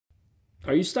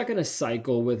Are you stuck in a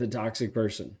cycle with a toxic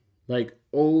person? Like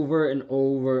over and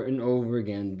over and over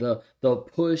again, the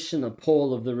push and the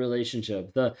pull of the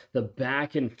relationship, the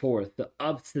back and forth, the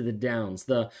ups to the downs,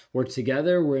 the we're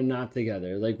together, we're not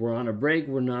together. Like we're on a break,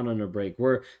 we're not on a break.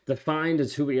 We're defined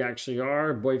as who we actually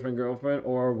are, boyfriend, girlfriend,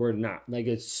 or we're not. Like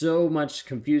it's so much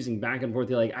confusing back and forth.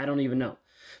 You're like, I don't even know.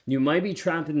 You might be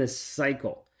trapped in this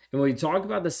cycle. And when we talk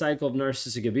about the cycle of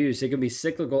narcissistic abuse, it can be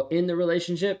cyclical in the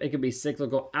relationship, it can be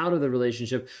cyclical out of the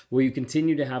relationship, where you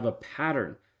continue to have a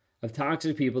pattern of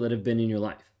toxic people that have been in your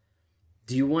life.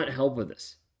 Do you want help with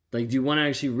this? Like, do you want to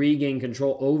actually regain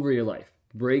control over your life?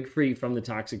 Break free from the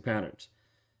toxic patterns.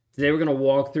 Today, we're going to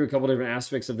walk through a couple different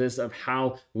aspects of this, of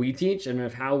how we teach and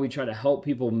of how we try to help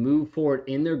people move forward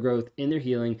in their growth, in their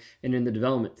healing, and in the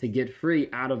development to get free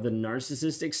out of the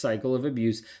narcissistic cycle of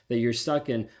abuse that you're stuck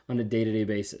in on a day-to-day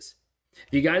basis.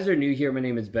 If you guys are new here, my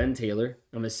name is Ben Taylor.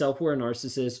 I'm a self-aware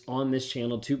narcissist on this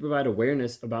channel to provide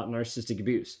awareness about narcissistic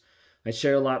abuse. I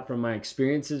share a lot from my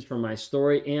experiences, from my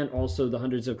story, and also the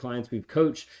hundreds of clients we've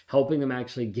coached, helping them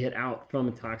actually get out from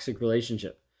a toxic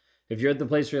relationship. If you're at the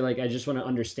place where you're like, I just want to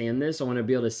understand this, I want to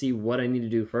be able to see what I need to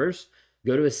do first,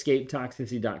 go to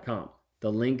escapetoxicity.com.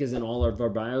 The link is in all of our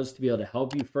bios to be able to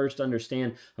help you first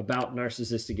understand about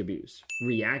narcissistic abuse,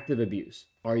 reactive abuse.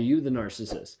 Are you the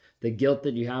narcissist? The guilt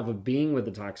that you have of being with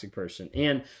a toxic person,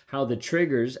 and how the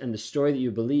triggers and the story that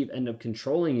you believe end up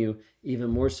controlling you even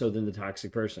more so than the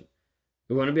toxic person.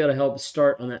 We want to be able to help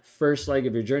start on that first leg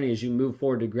of your journey as you move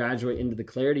forward to graduate into the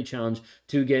clarity challenge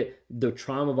to get the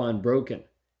trauma bond broken,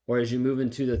 or as you move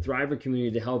into the Thriver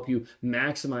community to help you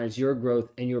maximize your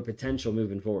growth and your potential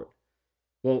moving forward.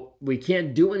 Well, we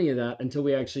can't do any of that until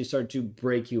we actually start to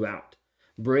break you out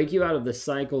of the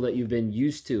cycle that you've been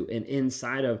used to and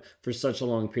inside of for such a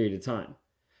long period of time.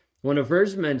 I want to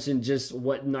first mention just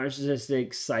what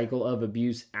narcissistic cycle of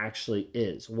abuse actually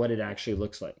is, what it actually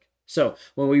looks like. So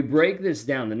when we break this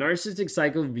down, the narcissistic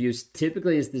cycle of abuse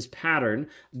typically is this pattern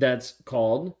that's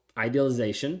called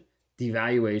idealization,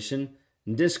 devaluation,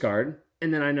 discard,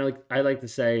 and then I like to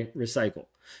say recycle,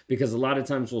 because a lot of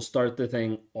times we'll start the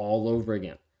thing all over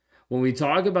again. When we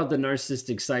talk about the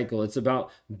narcissistic cycle, it's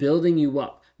about building you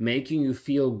up, making you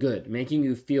feel good, making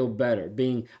you feel better,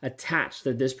 being attached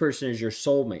that this person is your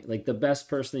soulmate, like the best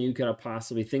person that you could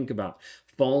possibly think about,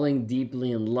 falling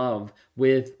deeply in love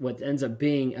with what ends up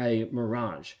being a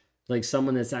mirage, like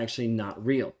someone that's actually not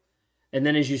real. And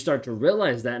then as you start to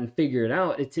realize that and figure it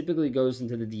out, it typically goes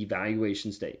into the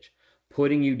devaluation stage,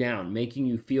 putting you down, making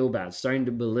you feel bad, starting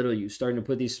to belittle you, starting to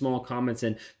put these small comments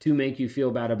in to make you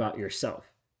feel bad about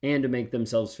yourself and to make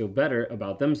themselves feel better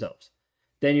about themselves.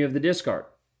 Then you have the discard,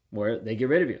 where they get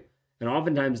rid of you. And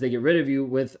oftentimes they get rid of you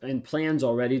with plans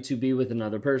already to be with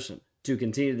another person, to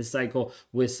continue the cycle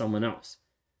with someone else.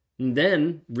 And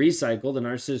then recycle, the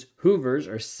narcissist hoovers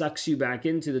or sucks you back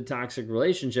into the toxic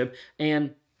relationship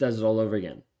and does it all over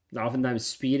again. Oftentimes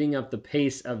speeding up the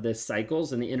pace of the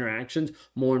cycles and the interactions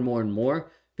more and more and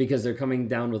more, because they're coming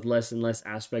down with less and less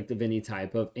aspect of any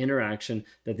type of interaction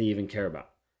that they even care about.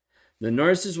 The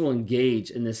narcissist will engage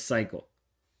in this cycle,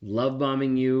 love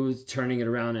bombing you, turning it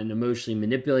around and emotionally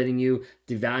manipulating you,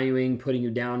 devaluing, putting you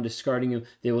down, discarding you.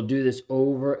 They will do this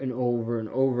over and over and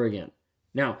over again.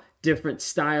 Now, different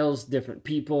styles, different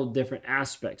people, different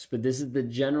aspects, but this is the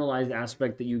generalized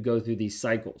aspect that you go through these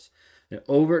cycles. An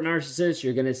overt narcissist,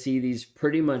 you're going to see these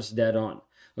pretty much dead on.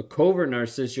 A covert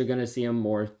narcissist, you're going to see them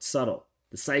more subtle.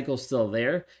 The cycle's still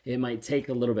there. It might take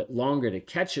a little bit longer to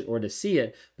catch it or to see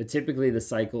it, but typically the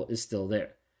cycle is still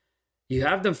there. You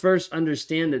have to first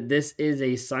understand that this is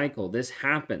a cycle. This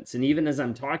happens. And even as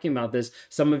I'm talking about this,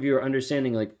 some of you are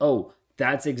understanding like, oh,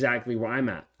 that's exactly where I'm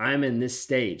at. I'm in this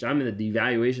stage. I'm in the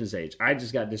devaluation stage. I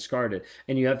just got discarded.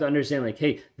 And you have to understand like,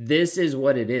 hey, this is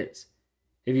what it is.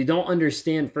 If you don't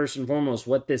understand first and foremost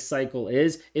what this cycle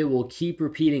is, it will keep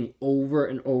repeating over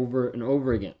and over and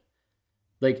over again.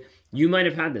 Like you might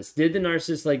have had this. Did the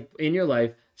narcissist like in your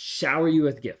life shower you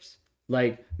with gifts?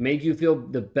 Like make you feel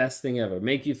the best thing ever,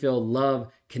 make you feel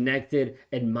loved, connected,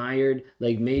 admired,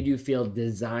 like made you feel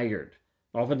desired.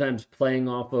 Oftentimes playing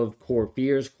off of core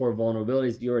fears, core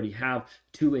vulnerabilities you already have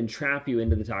to entrap you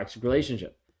into the toxic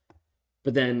relationship.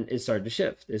 But then it started to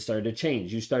shift. It started to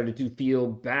change. You started to feel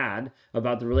bad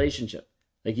about the relationship.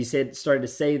 Like you said, started to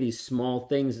say these small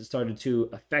things that started to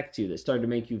affect you, that started to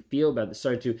make you feel bad, that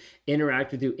started to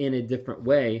interact with you in a different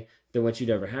way than what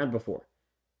you'd ever had before.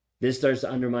 This starts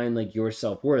to undermine like your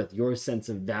self-worth, your sense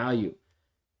of value,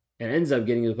 and ends up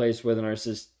getting to the place where the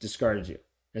narcissist discards you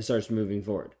and starts moving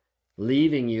forward,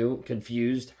 leaving you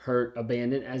confused, hurt,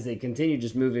 abandoned as they continue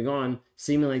just moving on,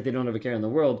 seeming like they don't have a care in the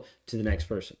world to the next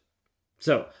person.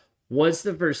 So What's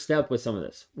the first step with some of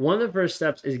this? One of the first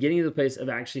steps is getting to the place of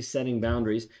actually setting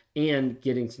boundaries and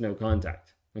getting to no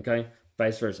contact, okay?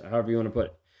 Vice versa, however you want to put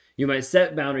it. You might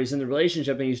set boundaries in the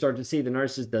relationship and you start to see the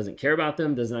narcissist doesn't care about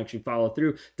them, doesn't actually follow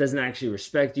through, doesn't actually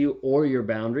respect you or your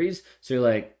boundaries. So you're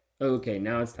like, okay,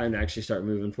 now it's time to actually start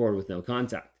moving forward with no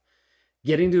contact.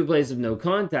 Getting to a place of no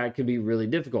contact can be really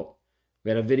difficult.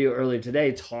 We had a video earlier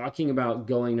today talking about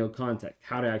going no contact,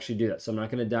 how to actually do that. So I'm not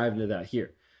going to dive into that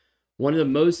here. One of the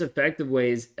most effective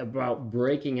ways about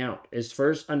breaking out is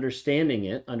first understanding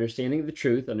it, understanding the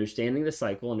truth, understanding the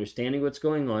cycle, understanding what's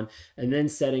going on, and then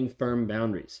setting firm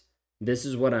boundaries. This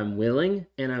is what I'm willing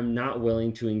and I'm not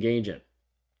willing to engage in.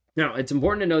 Now, it's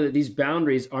important to know that these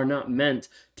boundaries are not meant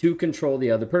to control the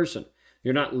other person.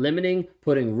 You're not limiting,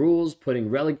 putting rules,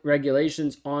 putting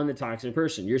regulations on the toxic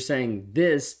person. You're saying,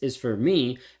 this is for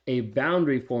me, a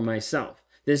boundary for myself.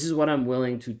 This is what I'm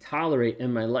willing to tolerate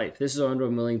in my life. This is what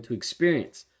I'm willing to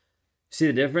experience. See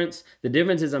the difference? The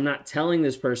difference is I'm not telling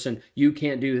this person, you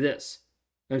can't do this.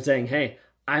 I'm saying, hey,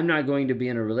 I'm not going to be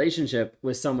in a relationship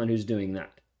with someone who's doing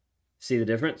that. See the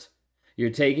difference? You're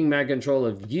taking back control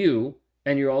of you,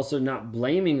 and you're also not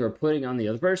blaming or putting on the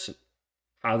other person.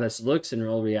 How this looks in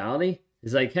real reality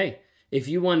is like, hey, if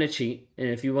you want to cheat and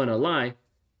if you want to lie,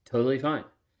 totally fine.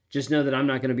 Just know that I'm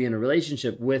not going to be in a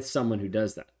relationship with someone who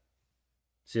does that.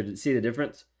 See the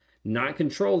difference? Not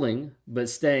controlling, but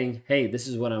saying, hey, this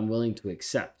is what I'm willing to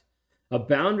accept. A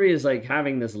boundary is like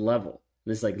having this level,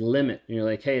 this like limit. And you're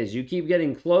like, hey, as you keep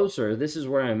getting closer, this is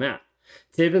where I'm at.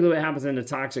 Typically what happens in a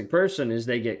toxic person is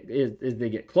they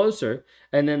get closer,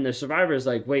 and then the survivor is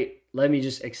like, wait, let me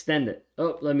just extend it.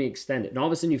 Oh, let me extend it. And all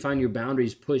of a sudden you find your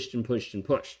boundaries pushed and pushed and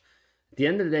pushed. At the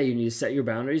end of the day, you need to set your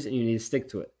boundaries and you need to stick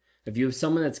to it. If you have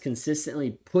someone that's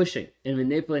consistently pushing and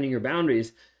manipulating your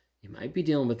boundaries, you might be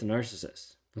dealing with a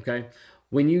narcissist, okay?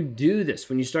 When you do this,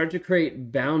 when you start to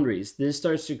create boundaries, this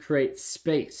starts to create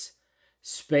space.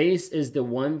 Space is the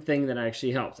one thing that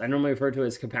actually helps. I normally refer to it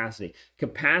as capacity.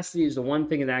 Capacity is the one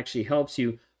thing that actually helps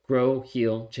you grow,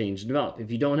 heal, change, and develop.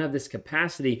 If you don't have this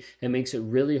capacity, it makes it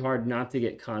really hard not to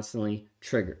get constantly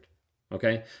triggered,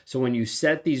 okay? So when you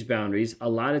set these boundaries, a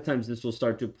lot of times this will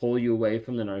start to pull you away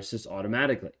from the narcissist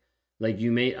automatically. Like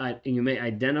you may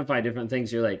identify different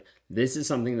things. You're like, this is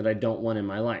something that I don't want in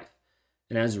my life.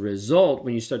 And as a result,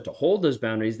 when you start to hold those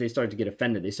boundaries, they start to get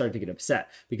offended. They start to get upset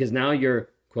because now you're,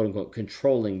 quote unquote,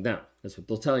 controlling them. That's what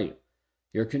they'll tell you.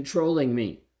 You're controlling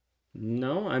me.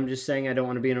 No, I'm just saying I don't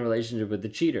want to be in a relationship with the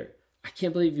cheater. I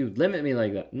can't believe you limit me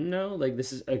like that. No, like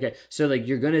this is, okay. So like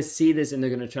you're going to see this and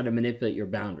they're going to try to manipulate your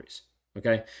boundaries.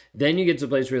 Okay. Then you get to a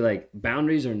place where like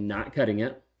boundaries are not cutting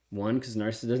it. One, because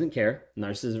narcissist doesn't care.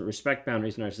 Narcissist doesn't respect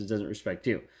boundaries. Narcissist doesn't respect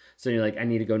you. So you're like, I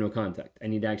need to go no contact. I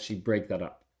need to actually break that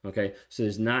up. Okay. So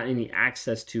there's not any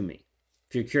access to me.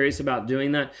 If you're curious about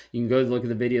doing that, you can go look at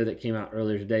the video that came out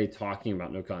earlier today talking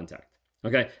about no contact.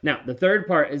 Okay. Now, the third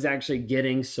part is actually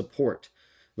getting support.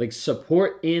 Like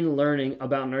support in learning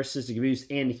about narcissistic abuse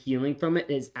and healing from it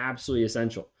is absolutely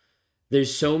essential.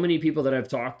 There's so many people that I've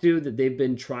talked to that they've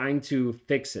been trying to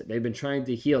fix it. They've been trying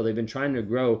to heal. They've been trying to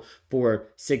grow for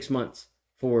 6 months,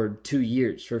 for 2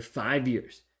 years, for 5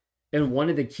 years. And one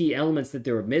of the key elements that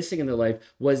they were missing in their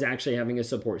life was actually having a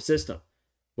support system.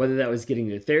 Whether that was getting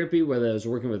to therapy, whether that was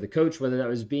working with a coach, whether that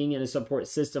was being in a support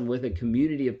system with a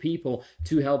community of people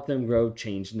to help them grow,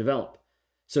 change, and develop.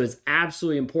 So it's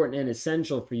absolutely important and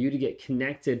essential for you to get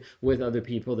connected with other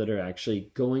people that are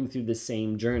actually going through the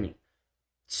same journey.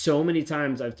 So many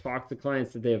times I've talked to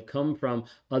clients that they have come from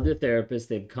other therapists,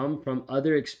 they've come from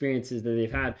other experiences that they've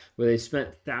had where they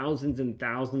spent thousands and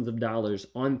thousands of dollars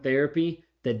on therapy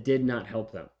that did not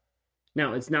help them.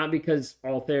 Now, it's not because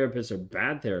all therapists are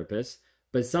bad therapists,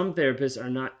 but some therapists are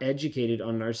not educated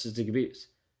on narcissistic abuse.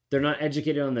 They're not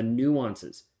educated on the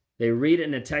nuances. They read it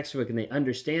in a textbook and they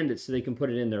understand it so they can put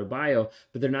it in their bio,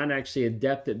 but they're not actually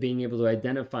adept at being able to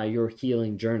identify your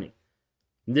healing journey.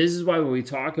 This is why when we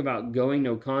talk about going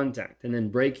no contact and then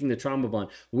breaking the trauma bond,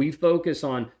 we focus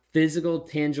on physical,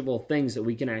 tangible things that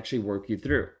we can actually work you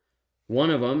through. One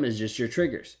of them is just your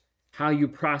triggers, how you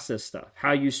process stuff,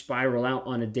 how you spiral out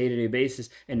on a day-to-day basis,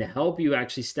 and to help you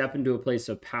actually step into a place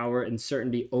of power and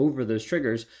certainty over those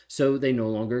triggers so they no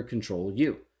longer control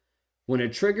you. When a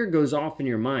trigger goes off in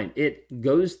your mind, it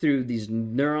goes through these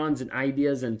neurons and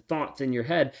ideas and thoughts in your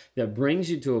head that brings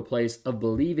you to a place of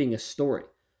believing a story.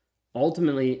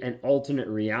 Ultimately, an alternate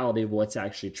reality of what's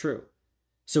actually true.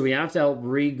 So we have to help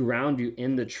re-ground you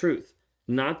in the truth,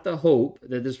 not the hope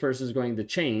that this person is going to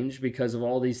change because of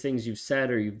all these things you've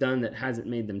said or you've done that hasn't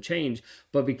made them change,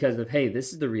 but because of, hey,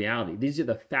 this is the reality. These are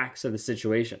the facts of the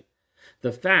situation.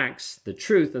 The facts, the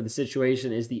truth of the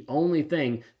situation is the only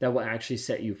thing that will actually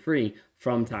set you free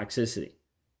from toxicity.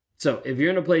 So if you're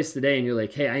in a place today and you're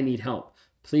like, hey, I need help,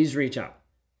 please reach out.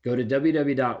 Go to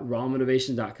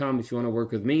www.rawmotivation.com if you want to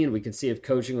work with me, and we can see if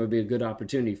coaching would be a good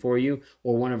opportunity for you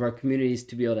or one of our communities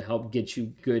to be able to help get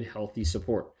you good, healthy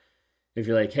support. If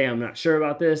you're like, hey, I'm not sure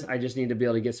about this, I just need to be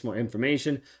able to get some more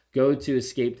information, go to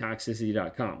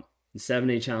escapetoxicity.com. The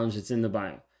 7-day challenge that's in the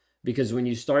bio. Because when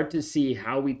you start to see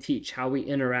how we teach, how we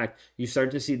interact, you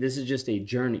start to see this is just a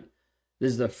journey.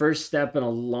 This is the first step in a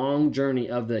long journey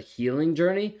of the healing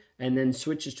journey, and then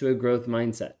switches to a growth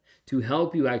mindset to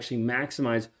help you actually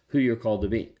maximize who you're called to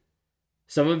be.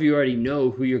 Some of you already know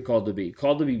who you're called to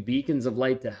be beacons of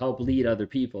light to help lead other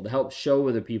people, to help show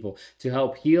other people, to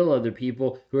help heal other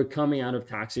people who are coming out of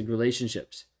toxic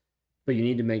relationships. But you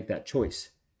need to make that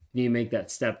choice. You need to make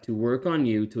that step to work on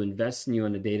you, to invest in you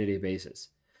on a day-to-day basis.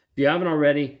 If you haven't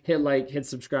already, hit like, hit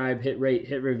subscribe, hit rate,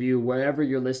 hit review, wherever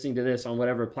you're listening to this, on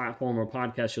whatever platform or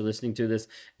podcast you're listening to this,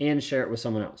 and share it with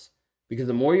someone else. Because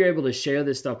the more you're able to share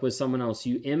this stuff with someone else,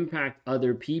 you impact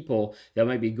other people that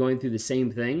might be going through the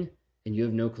same thing, and you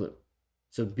have no clue.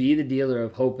 So be the dealer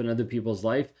of hope in other people's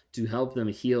life to help them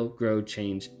heal, grow,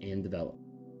 change, and develop.